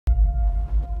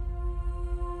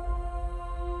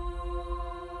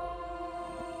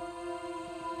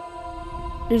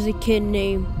There's a kid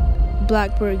named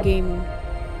Blackbird Gaming.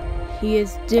 He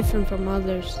is different from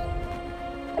others.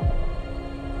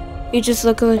 He just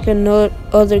looks like another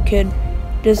other kid,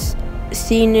 just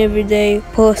seen every day,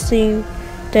 posting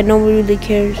that nobody really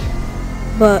cares.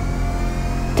 But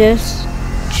this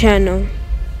channel,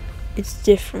 it's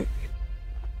different.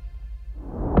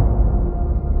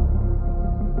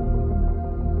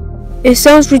 It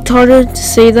sounds retarded to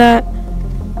say that,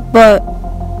 but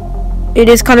it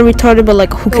is kind of retarded, but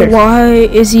like, who cares? Why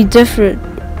is he different,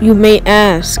 you may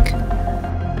ask?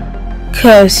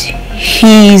 'Cause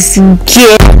he's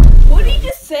gay. What did you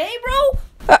just say, bro?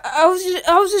 I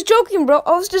was just joking, bro.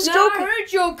 I was just joking. I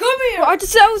heard you. Come here. I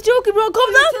just said I was joking, bro.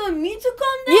 Calm down. You're telling me to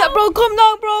calm down? Yeah, bro. Calm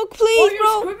down, bro. Please, your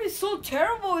bro. script is so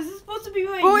terrible. Is this supposed to be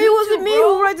my Bro, it YouTube, wasn't me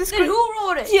bro? who wrote the script. Then who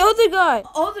wrote it? The other guy.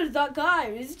 That guy.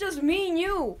 It's just me and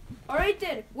you. Alright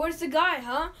then. Where's the guy,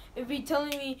 huh? If you're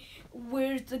telling me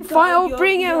where's the guy. Fine, I'll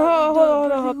bring him.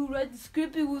 Hold on. Who read the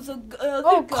script? It was a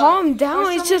Oh, calm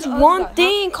down. It's just one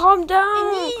thing. Calm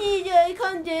down.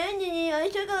 Calm down.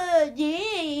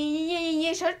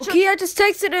 Okay, I just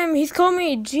texted him. He's calling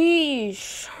me.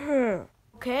 Jeez.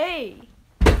 Okay.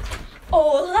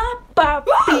 Hola,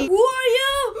 papi. Who are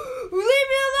you? Leave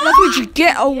me alone. That's what you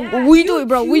get. Oh, we do it,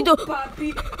 bro. We do it.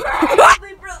 Papi.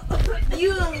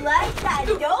 You like that,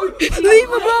 don't you? Leave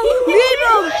him, bro. Leave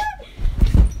him.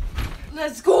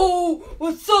 Let's go.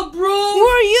 What's up, bro? Who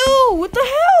are you? What the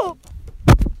hell?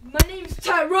 My name's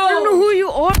Tyrone. I don't know who you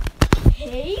are.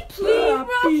 Hey, please,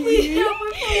 bro. Please help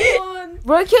me for one.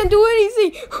 Bro, I can't do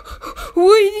anything.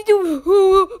 What is he doing?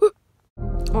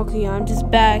 Okay, I'm just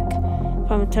back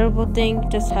from a terrible thing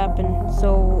just happened.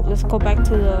 So let's go back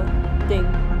to the thing.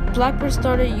 Blackbird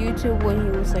started YouTube when he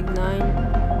was like 9,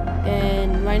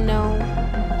 and right now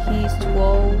he's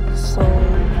 12. So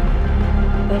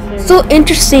that's very so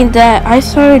interesting that I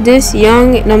started this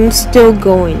young and I'm still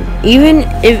going. Even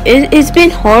if it's been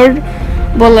hard,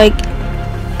 but like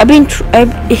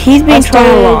he's been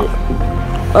trying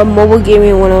mobile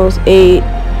gaming when I was 8,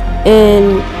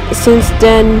 and since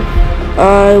then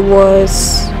I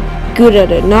was good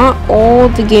at it. Not all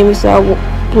the games that I was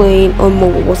playing on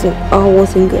mobile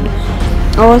wasn't good.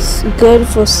 I was good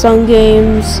for some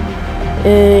games,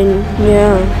 and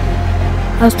yeah,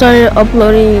 I started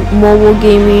uploading mobile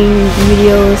gaming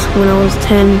videos when I was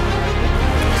 10.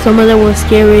 Some of them were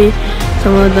scary,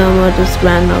 some of them were just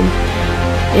random,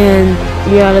 and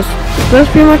yeah, that's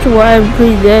pretty much what I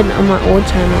did on my old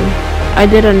channel. I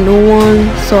did a new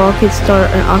one so I could start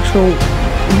an actual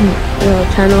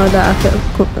channel that I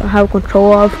could have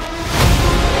control of,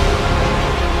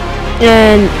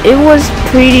 and it was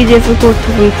pretty difficult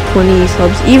to reach 20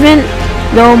 subs, even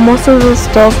though most of the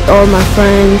stuff are my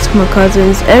friends, my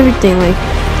cousins, everything, like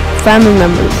family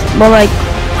members, but like,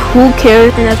 who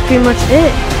cares? And that's pretty much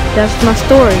it. That's my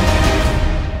story.